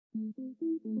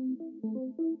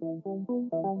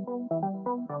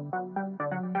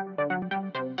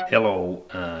Hello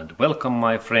and welcome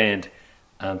my friend,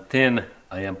 and then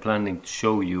I am planning to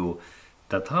show you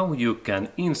that how you can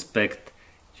inspect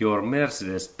your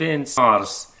Mercedes Benz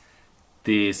cars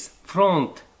these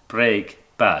front brake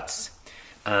pads.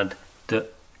 And the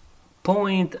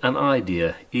point and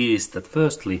idea is that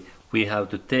firstly we have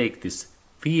to take this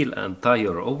wheel and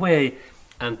tire away,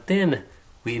 and then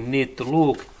we need to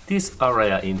look this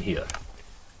area in here,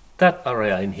 that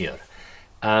area in here.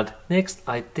 And next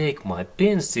I take my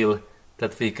pencil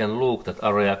that we can look that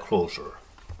area closer.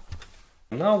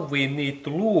 Now we need to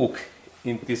look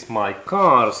in this my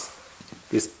cars,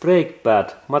 this brake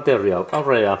pad material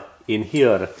area in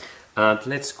here. And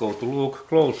let's go to look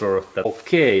closer.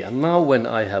 Okay, and now when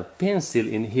I have pencil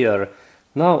in here,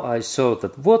 now I show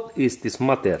that what is this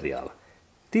material.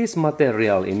 This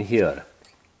material in here,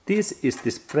 this is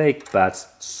this brake pad's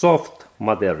soft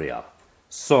material.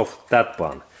 Soft, that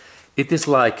one. It is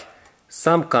like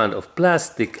some kind of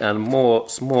plastic and more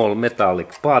small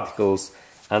metallic particles,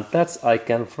 and that's I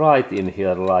can write in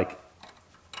here like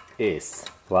S,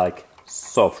 like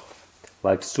soft,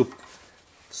 like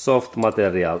soft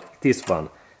material, this one.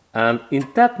 And in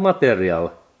that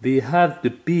material we have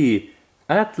to be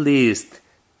at least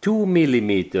 2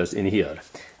 millimeters in here,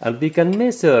 and we can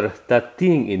measure that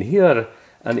thing in here.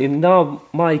 And in now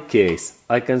my case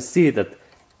I can see that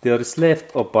there is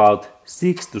left about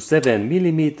 6 to 7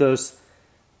 millimeters,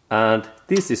 and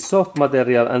this is soft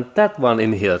material, and that one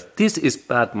in here, this is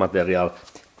bad material,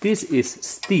 this is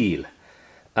steel.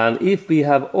 And if we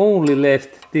have only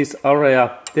left this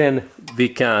area, then we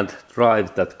can't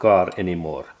drive that car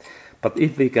anymore. But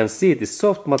if we can see this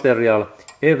soft material,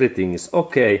 everything is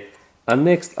okay. And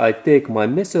next I take my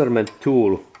measurement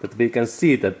tool that we can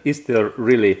see that is there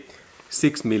really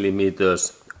 6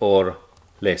 millimeters or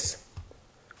less.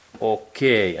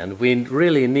 Okay, and we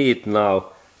really need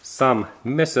now some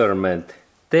measurement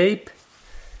tape,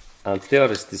 and there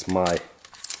is this my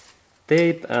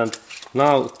tape, and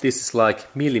now this is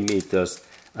like millimeters.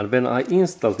 And when I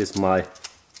install this my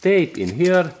tape in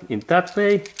here in that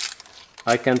way,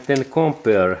 I can then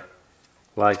compare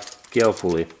like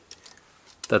carefully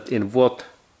that in what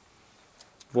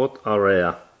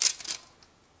area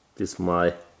this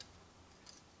my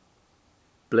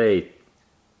plate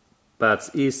pads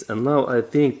is. And now I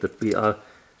think that we are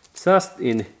just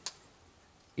in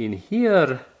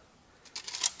here,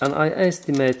 and I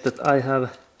estimate that I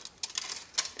have,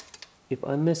 if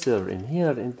I measure in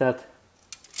here in that,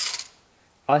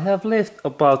 I have left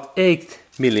about 8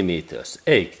 millimeters,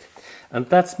 8. And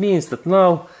that means that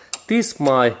now this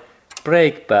my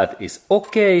brake pad is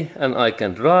okay, and I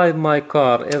can drive my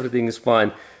car, everything is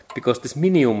fine, because this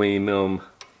min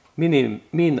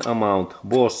amount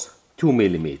was 2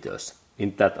 millimeters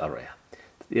in that area.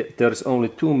 There is only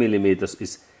 2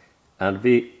 millimeters and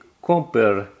we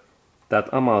compare that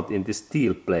amount in the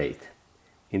steel plate.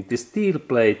 In the steel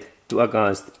plate to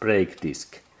against brake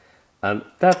disc. And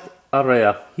that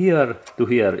area here to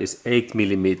here is 8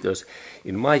 millimeters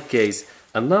in my case.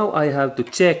 And now I have to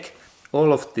check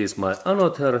all of these my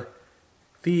another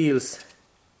wheels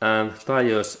and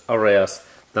tires areas,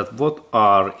 that what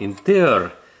are in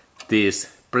there this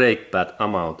brake pad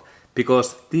amount.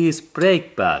 Because these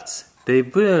brake pads, they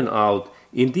burn out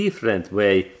in different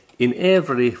way in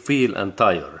every wheel and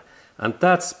tire. And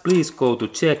that's, please go to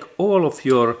check all of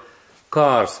your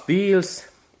car's wheels,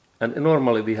 and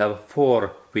normally we have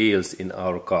 4 wheels in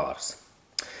our cars.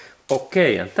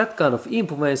 Okay, and that kind of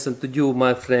information to you,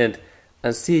 my friend,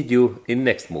 and see you in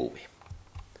next movie.